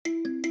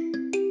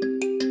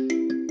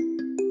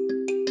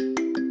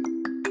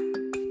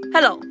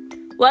Hello,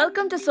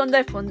 welcome to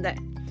Sunday Fun Day.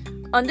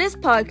 On this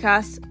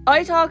podcast,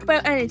 I talk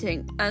about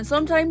anything and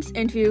sometimes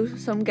interview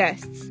some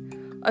guests.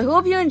 I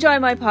hope you enjoy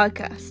my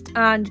podcast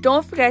and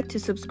don't forget to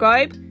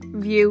subscribe,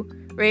 review,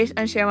 rate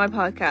and share my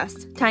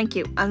podcast. Thank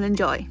you and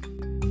enjoy.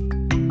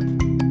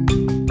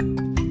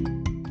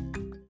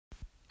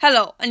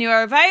 Hello, and you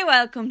are very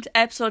welcome to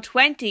episode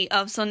 20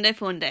 of Sunday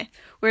Fun Day.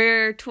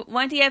 We're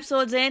 20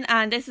 episodes in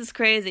and this is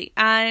crazy.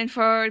 And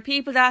for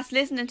people that's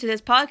listening to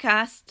this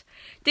podcast,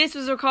 this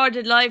was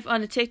recorded live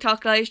on a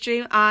TikTok live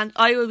stream and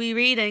I will be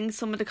reading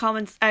some of the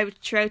comments out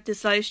throughout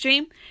this live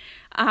stream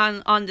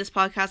and on this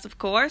podcast, of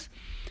course.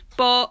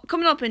 But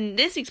coming up in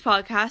this week's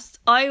podcast,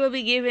 I will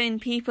be giving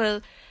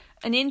people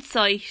an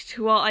insight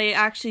to what I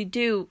actually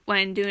do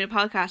when doing a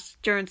podcast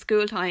during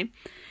school time.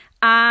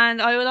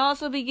 And I will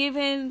also be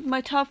giving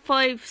my top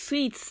 5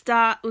 sweets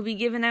that will be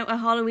given out at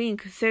Halloween,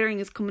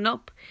 considering it's coming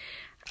up.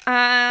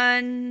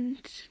 And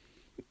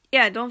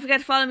yeah, don't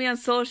forget to follow me on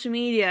social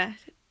media.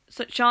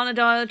 So Shauna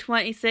Doyle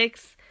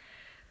 26,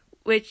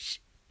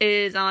 which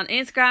is on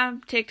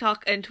Instagram,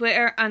 TikTok and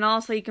Twitter. And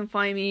also you can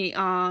find me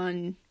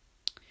on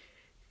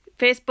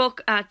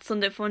Facebook at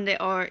Sunday Fun Day,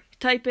 or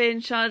type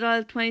in Shauna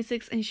Doyle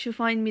 26 and you should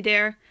find me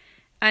there.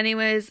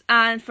 Anyways,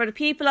 and for the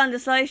people on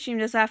this live stream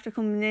just after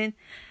coming in,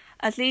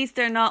 at least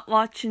they're not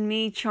watching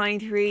me trying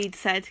to read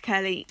Said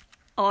Kelly.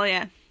 Oh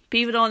yeah,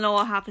 people don't know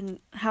what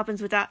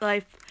happens with that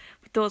life,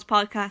 with those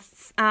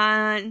podcasts.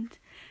 And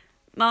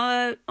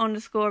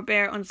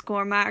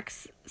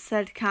Mama_Bear_Marks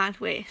said can't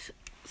wait.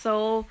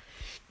 So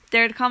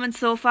they're the comments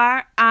so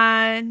far.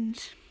 And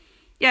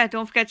yeah,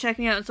 don't forget to check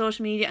me out on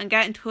social media and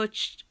get in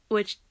touch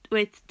with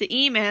the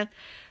email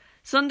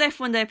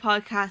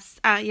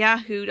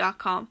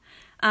sundayfundaypodcast@yahoo.com.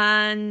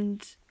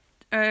 And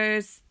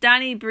there's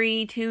Danny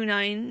Bree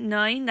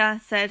 299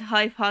 that said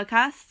hi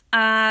podcast,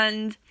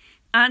 and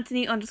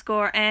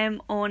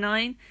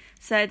Anthony_M09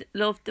 said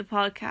love the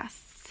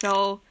podcast.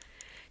 So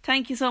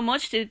thank you so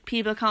much to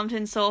people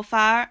commenting so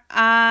far,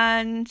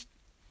 and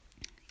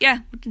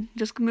yeah,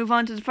 just move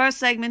on to the first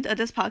segment of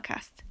this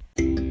podcast.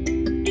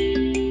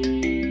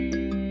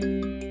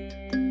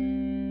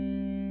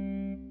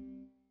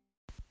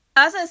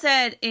 As I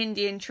said in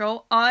the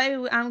intro, I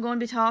am going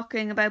to be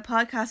talking about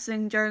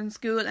podcasting during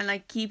school and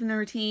like keeping a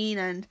routine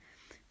and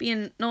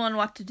knowing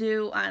what to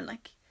do and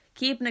like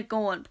keeping it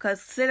going,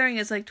 because considering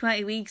it's like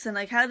 20 weeks and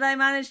like how did I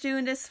manage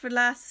doing this for the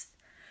last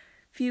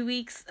few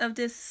weeks of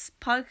this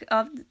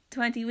of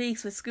 20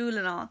 weeks with school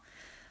and all.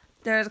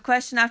 There's a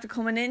question after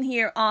coming in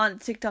here on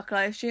TikTok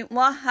live stream: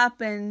 what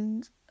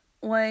happens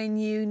when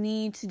you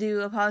need to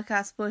do a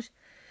podcast but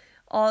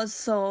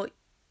also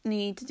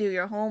need to do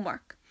your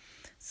homework?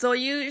 So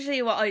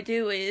usually what I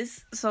do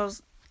is,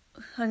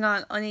 hang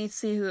on, I need to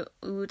see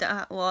who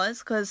that was,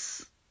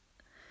 because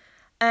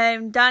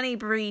Danny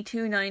Bree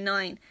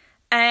 299.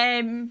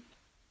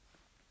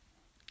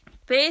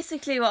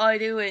 Basically what I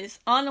do is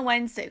on a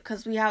Wednesday,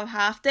 because we have a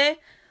half day,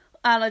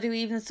 and I do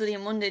evening study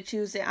on Monday,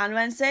 Tuesday and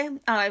Wednesday,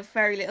 and I have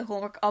very little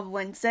homework of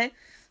Wednesday.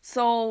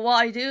 So what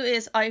I do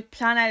is I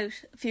plan out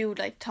a few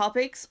like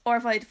topics, or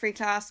if I had a free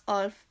class,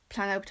 I'll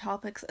plan out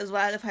topics as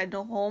well if I had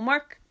no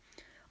homework.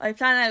 I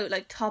plan out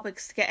like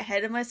topics to get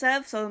ahead of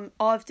myself, so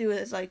all I have to do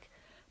is like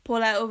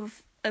pull out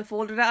of a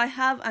folder that I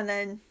have and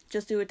then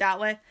just do it that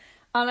way.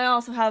 And I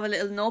also have a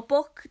little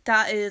notebook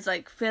that is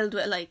like filled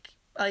with like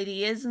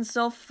ideas and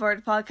stuff for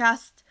the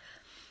podcast,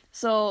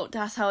 so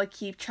that's how I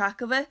keep track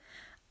of it.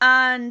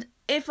 And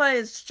if I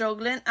was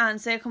struggling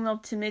and say coming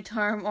up to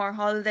midterm or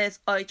holidays,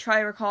 I try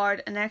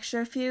record an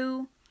extra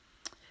few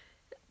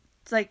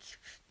like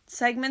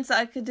segments that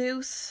I could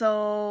do,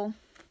 so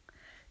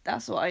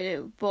that's what I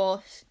do.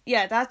 But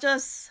yeah, that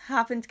just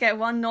happened to get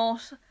one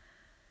note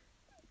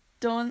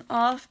done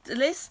off the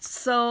list.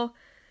 So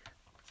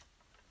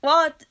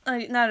now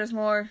there's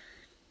more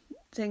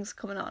things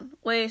coming on.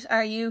 Wait,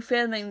 are you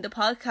filming the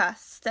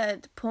podcast?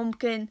 Said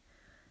Pumpkin,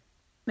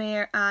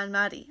 Mayor and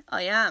Maddie.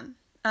 I am.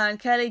 And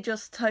Kelly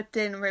just typed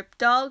in Rip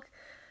Dog.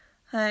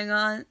 Hang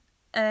on.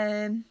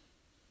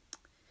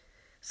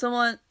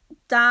 Someone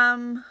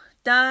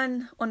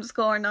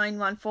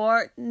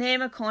Dan_914.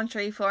 Name a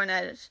country for an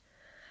edit.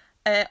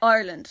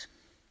 Ireland.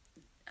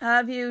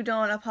 Have you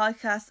done a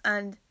podcast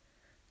and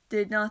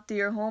did not do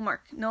your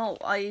homework? No,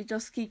 I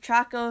just keep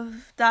track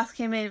of that.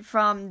 Came in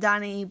from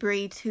Danny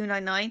Bree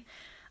 299,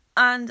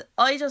 and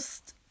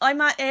I'm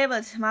not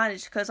able to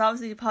manage because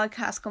obviously the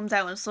podcast comes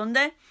out on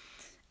Sunday,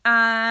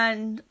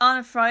 and on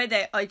a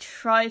Friday I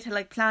try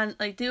to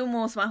do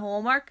most of my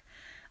homework,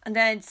 and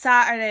then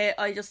Saturday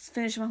I just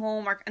finish my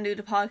homework and do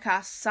the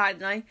podcast Saturday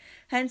night.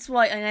 Hence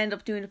why I end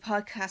up doing the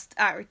podcast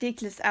at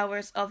ridiculous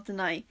hours of the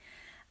night.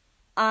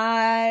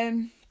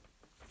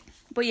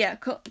 But yeah,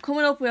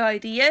 coming up with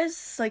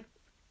ideas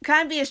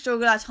can be a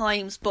struggle at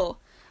times, but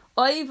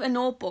I've a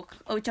notebook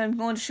which I'm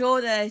going to show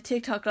the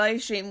TikTok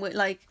live stream with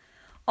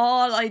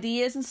all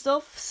ideas and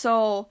stuff.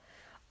 So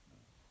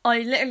I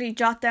literally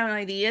jot down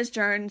ideas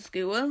during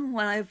school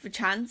when I have a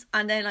chance,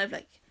 and then I've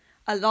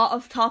a lot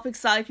of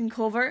topics that I can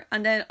cover,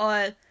 and then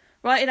I'll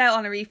write it out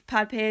on a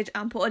Reefpad page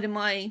and put it in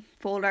my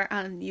folder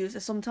and use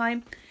it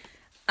sometime.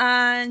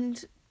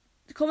 And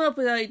coming up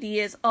with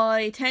ideas,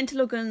 I tend to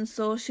look on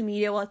social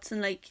media what's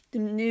in like the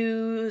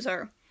news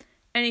or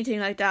anything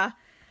like that.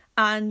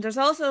 And there's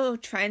also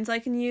trends I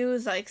can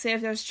use, like say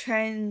if there's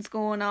trends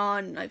going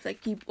on, like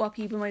what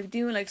people might be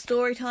doing, like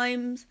story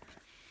times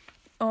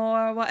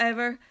or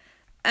whatever.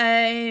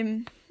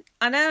 And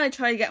then I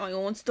try to get my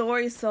own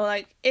stories. So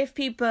like if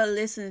people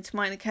listen to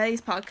mine and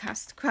Kelly's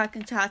podcast,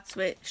 Cracking Chats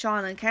with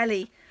Sean and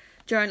Kelly,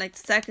 during like the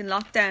second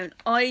lockdown,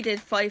 I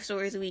did 5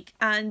 stories a week,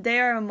 and they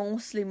are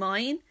mostly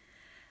mine.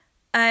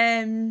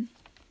 So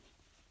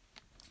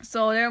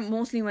they're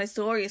mostly my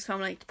stories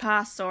from like the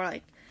past, or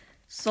like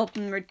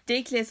something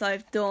ridiculous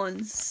I've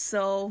done.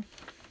 So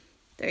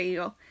there you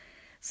go,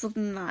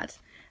 something mad.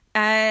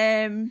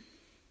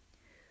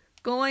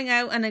 Going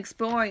out and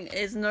exploring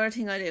is another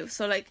thing I do.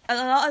 So like a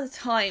lot of the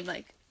time,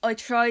 like I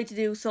try to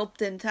do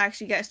something to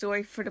actually get a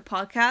story for the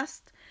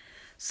podcast,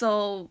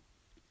 so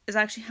it's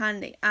actually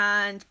handy.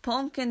 And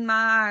Pumpkin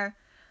Mar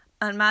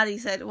and Maddie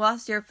said,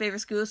 what's your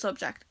favourite school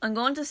subject? I'm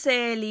going to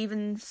say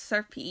leaving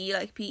cert PE,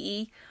 like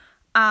PE,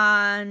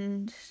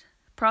 and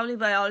probably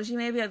biology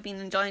maybe. I've been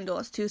enjoying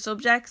those 2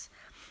 subjects.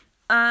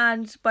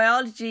 And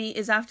biology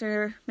is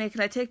after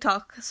making a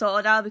TikTok,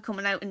 so that'll be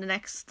coming out in the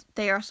next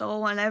day or so,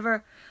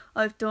 whenever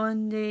I've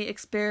done the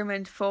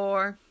experiment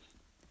for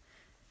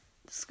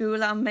the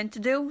school I'm meant to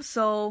do.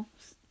 So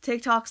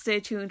TikTok,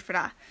 stay tuned for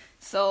that.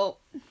 So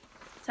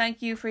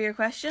thank you for your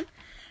question.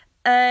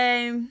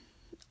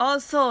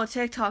 Also,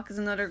 TikTok is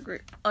another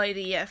great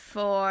idea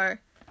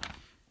for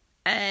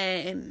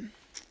the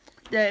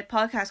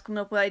podcast, coming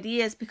up with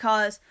ideas,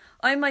 because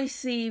I might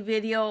see a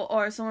video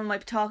or someone might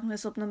be talking about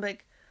something, I'm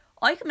like,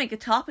 I can make a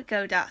topic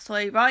out of that. So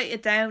I write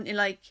it down in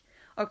like,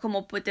 or come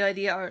up with the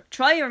idea, or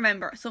try to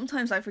remember.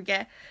 Sometimes I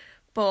forget,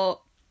 but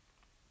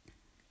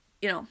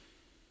you know,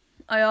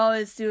 I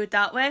always do it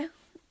that way.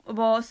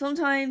 But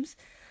sometimes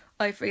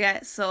I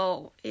forget,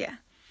 so yeah.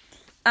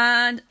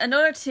 And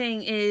another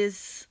thing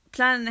is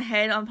planning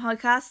ahead on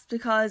podcasts,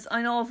 because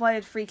I know if I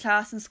had free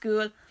class in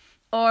school,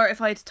 or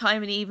if I had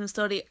time in evening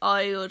study,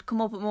 I would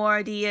come up with more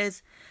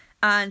ideas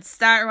and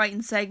start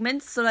writing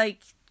segments. So like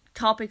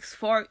topics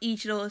for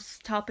each of those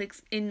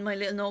topics in my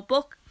little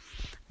notebook.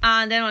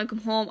 And then when I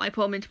come home, I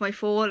put them into my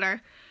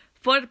folder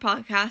for the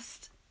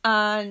podcast,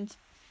 and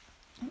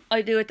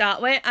I do it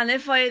that way. And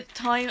if I had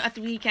time at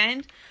the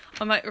weekend,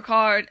 I might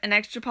record an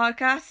extra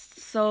podcast,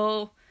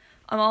 so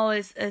I'm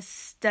always a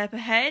step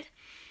ahead.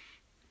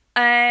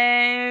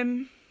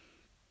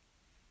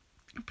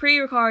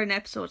 Pre-recording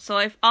episodes. So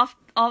I've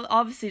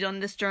obviously done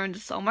this during the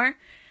summer.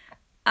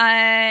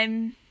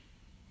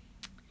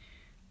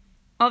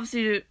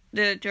 Obviously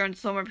during the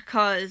summer,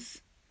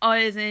 because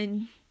I was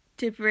in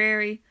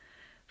Tipperary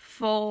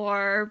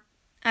for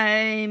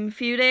a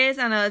few days,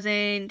 and I was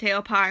in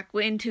Tail Park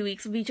within 2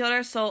 weeks of each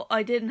other, so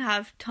I didn't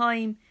have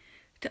time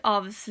to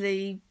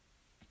obviously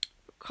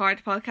record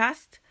the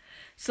podcast.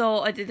 So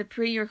I did the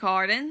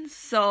pre-recording,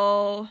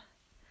 so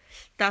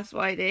that's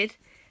what I did.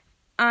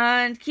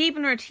 And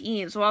keeping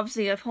routine, so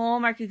obviously I have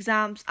homework,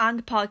 exams, and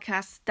the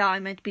podcast that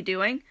I'm meant to be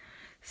doing.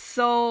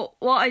 So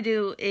what I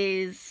do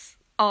is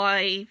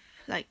I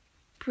like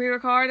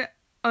pre-record.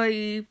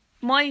 I'm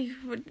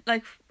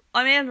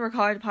able to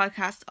record a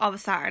podcast of a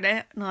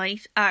Saturday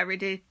night at a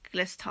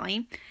ridiculous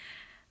time,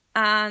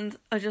 and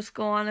I just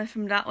go on it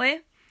from that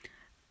way.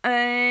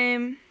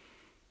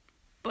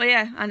 But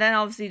yeah, and then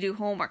obviously do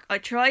homework. I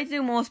try to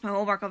do most of my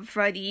homework on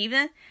Friday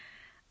evening,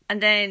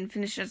 and then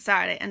finish it on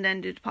Saturday, and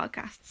then do the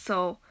podcast.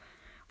 So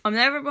I'm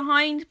never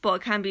behind, but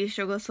it can be a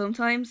struggle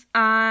sometimes.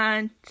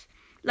 And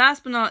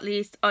last but not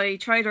least, I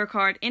try to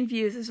record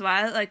interviews as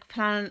well, like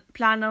plan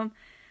them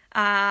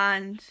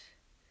and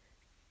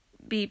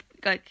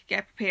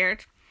get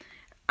prepared.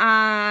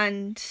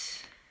 And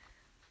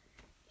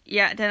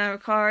yeah, then I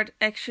record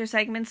extra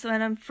segments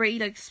when I'm free,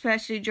 like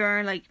especially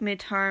during like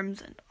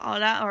midterms and all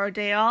that, or a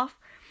day off.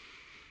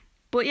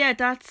 But yeah,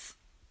 that's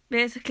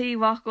basically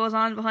what goes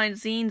on behind the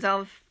scenes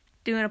of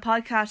doing a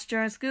podcast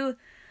during school.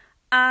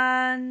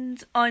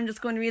 And I'm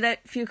just going to read out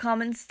a few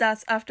comments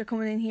that's after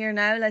coming in here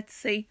now. Let's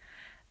see.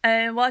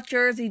 What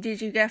jersey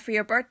did you get for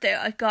your birthday?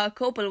 I got a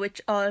couple,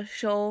 which I'll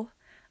show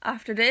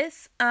after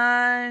this.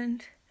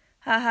 And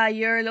haha,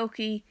 you're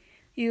lucky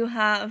you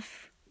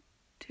have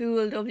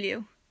Tool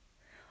W.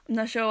 I'm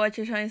not sure what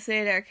you're trying to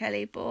say there,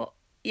 Kelly, but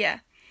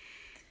yeah.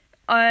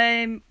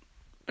 But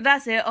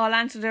that's it. I'll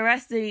answer the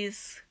rest of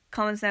these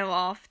comments now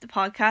off the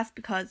podcast,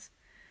 because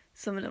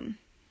some of them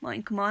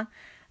might come on.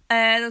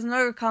 There's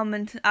another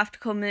comment after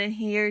coming in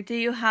here. Do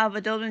you have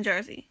a Dublin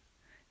jersey?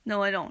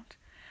 No, I don't.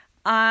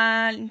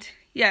 And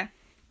yeah,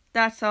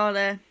 that's all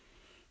for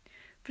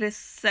this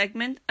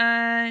segment.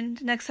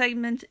 And next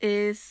segment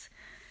is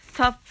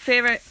top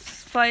 5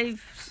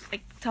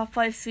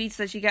 sweets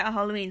that you get at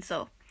Halloween.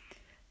 So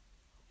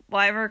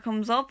whatever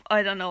comes up,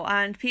 I don't know.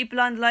 And people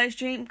on the live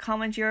stream,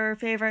 comment your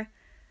favourite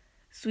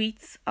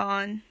sweets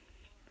on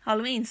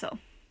Halloween. So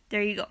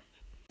there you go.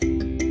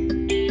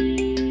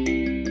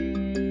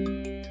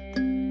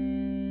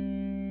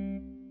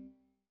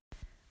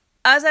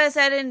 as I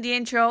said in the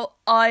intro,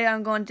 I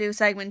am going to do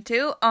segment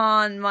 2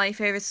 on my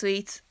favourite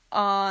sweets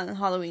on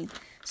Halloween.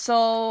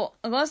 So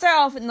I'm going to start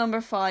off with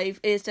number 5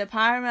 is the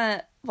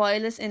Parma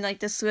Violets in like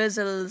the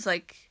Swizzles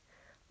like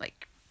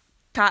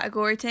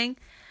category thing.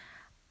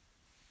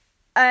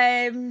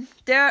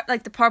 They're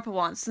like the purple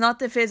ones, not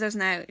the fizzers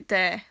now,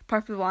 the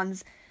purple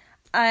ones.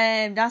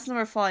 That's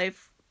number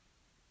 5.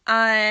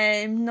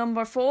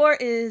 Number 4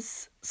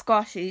 is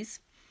Squashies.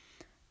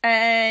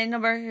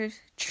 Number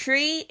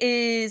 3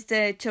 is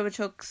the Chupa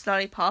Chups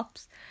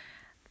lollipops.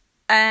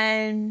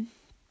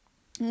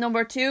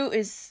 Number 2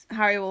 is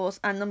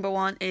Haribo's, and number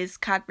 1 is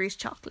Cadbury's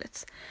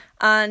chocolates.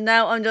 And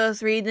now I'm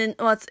just reading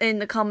what's in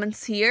the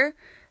comments here.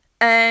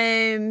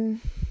 Haribo,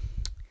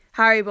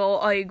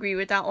 I agree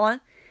with that one.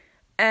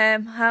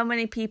 How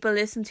many people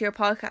listen to your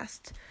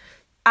podcast?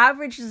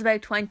 Average is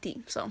about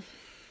 20, so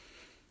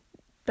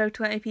about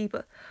 20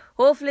 people.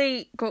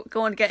 Hopefully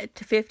going to get it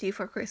to 50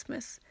 for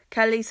Christmas.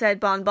 Kelly said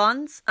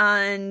bonbons,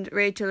 and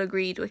Rachel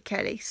agreed with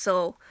Kelly.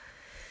 So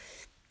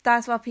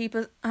that's what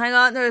people... Hang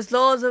on, there's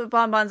loads of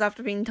bonbons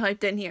after being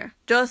typed in here.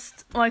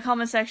 Just my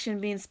comment section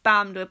being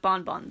spammed with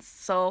bonbons.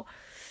 So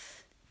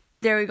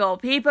there we go.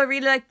 People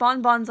really like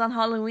bonbons on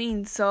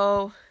Halloween.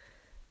 So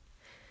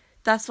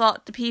that's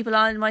what the people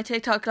on my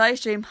TikTok live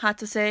stream had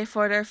to say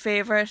for their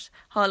favourite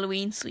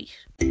Halloween sweet.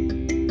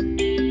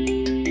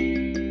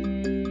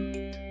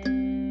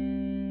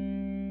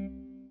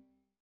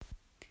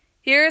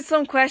 Here are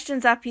some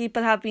questions that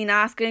people have been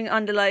asking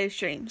on the live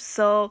stream.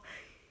 So,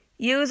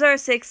 user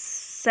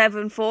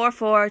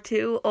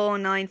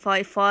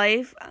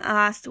 6744200955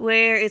 asked,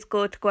 where is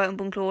good to go out and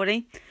bum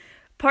clothing?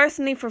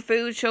 Personally, for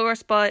food, Sugar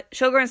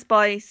and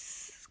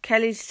Spice,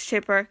 Kelly's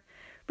Shipper,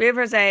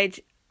 River's Edge,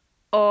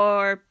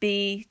 or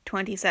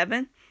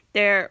B27.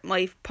 They're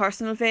my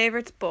personal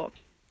favourites, but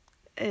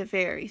it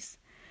varies.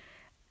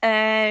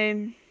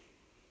 I'm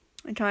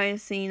trying to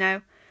see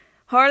now.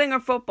 Hurling or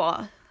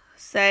football?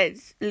 Said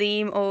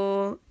Liam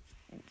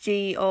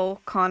O.G.O.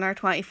 Connor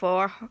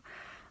 24.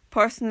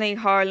 Personally,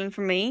 hurling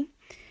for me.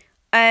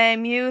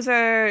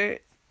 User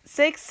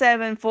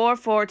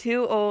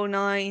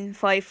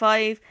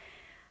 6744200955.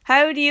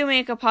 How do you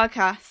make a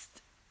podcast?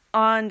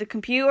 On the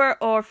computer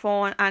or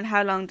phone, and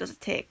how long does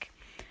it take?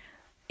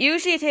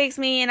 Usually it takes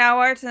me an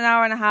hour to an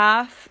hour and a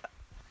half.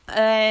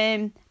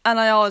 And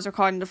I always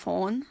record on the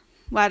phone,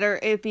 whether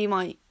it be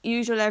my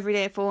usual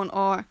everyday phone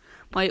or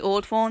my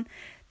old phone,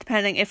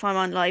 depending if I'm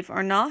on live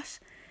or not.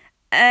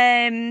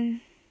 Do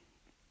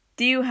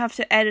you have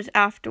to edit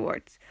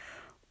afterwards?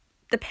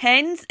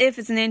 Depends. If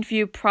it's an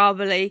interview,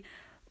 probably.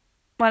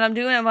 When I'm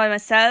doing it by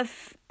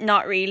myself,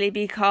 not really,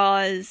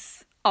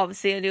 because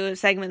obviously I do it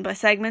segment by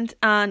segment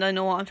and I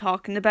know what I'm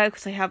talking about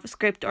because I have a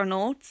script or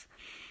notes.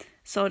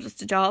 So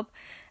just a job.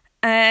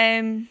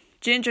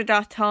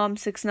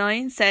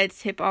 Ginger.tom69 said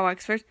tip or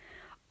Wexford.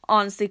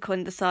 Honestly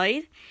couldn't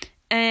decide.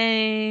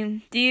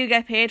 Do you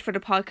get paid for the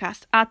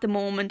podcast? At the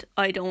moment,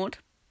 I don't,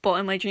 but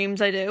in my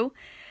dreams, I do.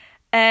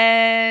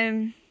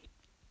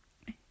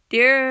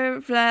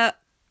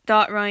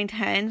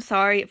 Dear.Ryan10,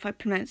 sorry if I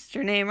pronounced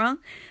your name wrong,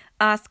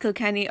 asked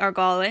Kilkenny or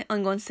Galway.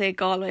 I'm going to say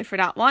Galway for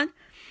that one.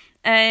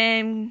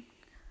 Hang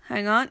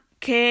on.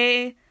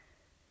 K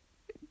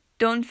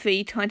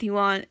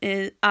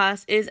Dunphy21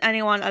 asks, is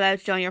anyone allowed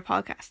to join your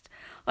podcast?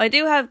 I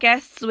do have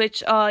guests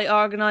which I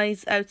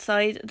organise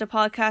outside the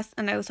podcast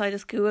and outside of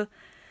school.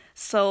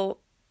 So,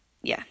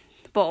 yeah.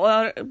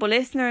 But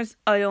listeners,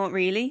 I don't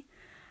really.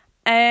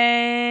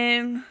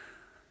 Trying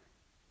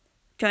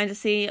to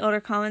see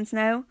other comments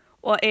now.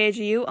 What age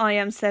are you? I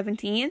am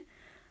 17.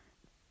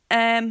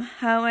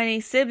 How many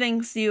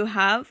siblings do you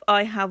have?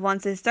 I have one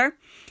sister.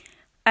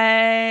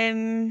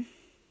 Do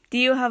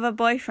you have a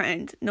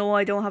boyfriend? No,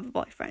 I don't have a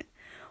boyfriend.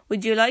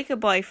 Would you like a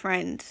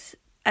boyfriend?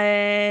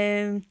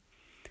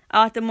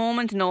 At the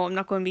moment, no, I'm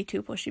not going to be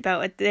too pushy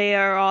about it. They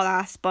are all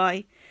asked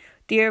by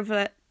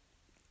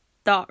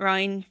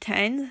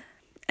Dear.Ryan10.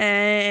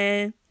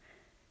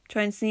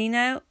 Trying to see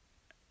now.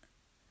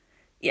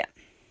 Yeah.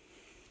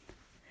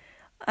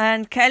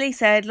 And Kelly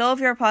said, love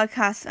your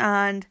podcast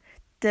and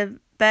the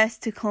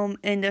best to come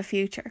in the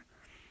future.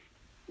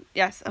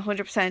 Yes,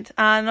 100%.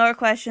 And other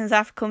questions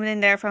after coming in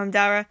there from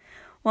Dara.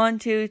 1,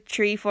 2,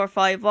 3, 4,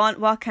 5, 1.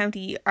 What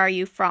county are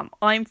you from?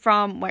 I'm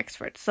from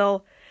Wexford.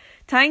 So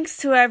thanks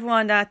to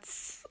everyone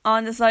that's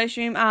on this live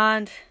stream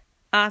and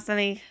asked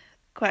any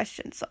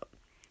questions. So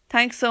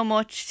thanks so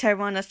much to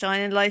everyone that's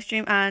joining the live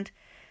stream. And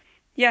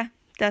yeah,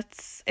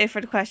 that's it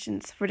for the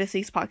questions for this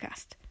week's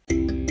podcast.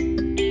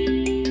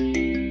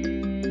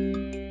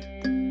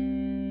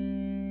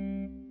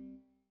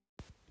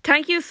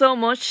 Thank you so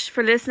much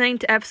for listening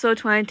to episode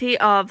 20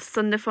 of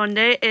Sunday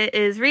Funday. It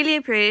is really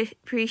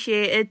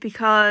appreciated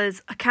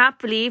because I can't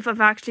believe I've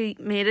actually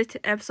made it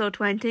to episode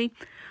 20.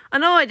 I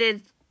know I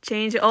did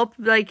change it up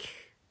like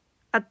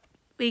at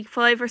week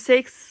 5 or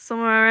 6,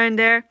 somewhere around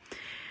there.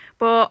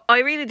 But I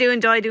really do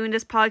enjoy doing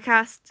this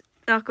podcast,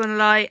 not going to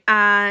lie.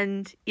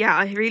 And yeah,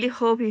 I really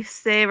hope you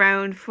stay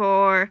around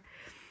for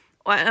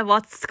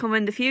what's to come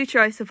in the future,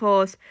 I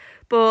suppose.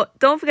 But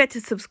don't forget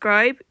to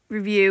subscribe,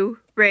 review,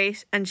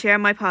 rate and share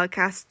my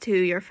podcast to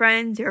your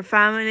friends, your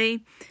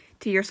family,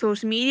 to your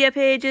social media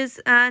pages.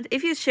 And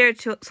if you share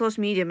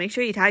social media, make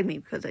sure you tag me,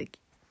 because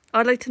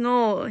I'd like to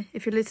know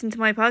if you're listening to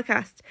my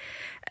podcast.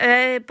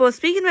 But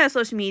speaking about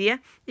social media,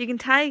 you can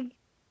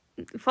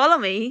follow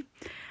me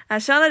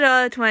at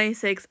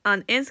ShaunaDoyle26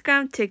 on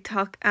Instagram,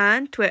 TikTok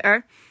and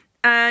Twitter.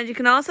 And you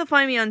can also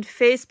find me on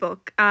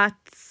Facebook at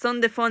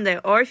Sunday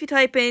Funday. Or if you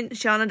type in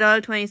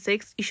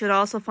ShaunaDoyle26, you should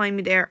also find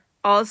me there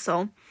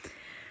also.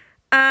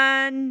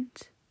 And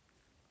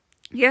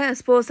yeah, I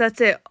suppose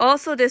that's it.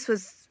 Also, this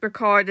was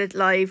recorded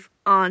live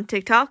on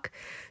TikTok.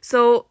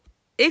 So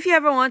if you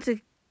ever want to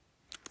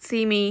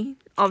see me,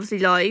 obviously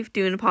live,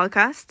 doing a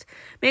podcast,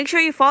 make sure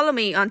you follow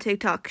me on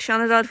TikTok,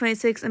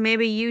 ShaunaDoyle26, and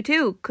maybe you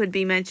too could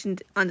be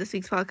mentioned on this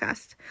week's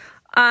podcast.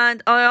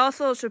 And I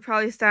also should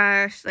probably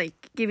start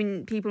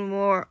giving people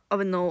more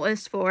of a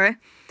notice for it.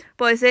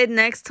 But I say the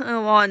next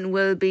one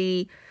will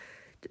be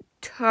the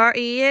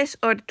 30th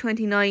or the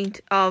 29th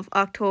of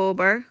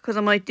October, because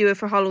I might do it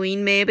for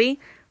Halloween maybe,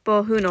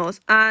 but who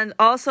knows. And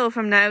also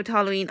from now to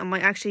Halloween, I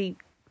might actually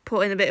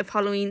put in a bit of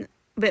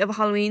a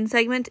Halloween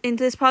segment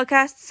into this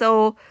podcast.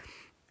 So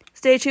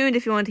stay tuned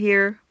if you want to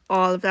hear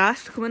all of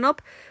that coming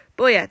up.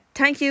 But yeah,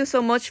 thank you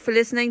so much for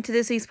listening to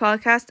this week's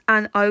podcast,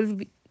 and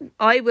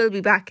I will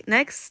be back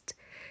next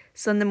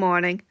Sunday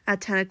morning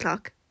at 10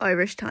 o'clock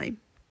Irish time.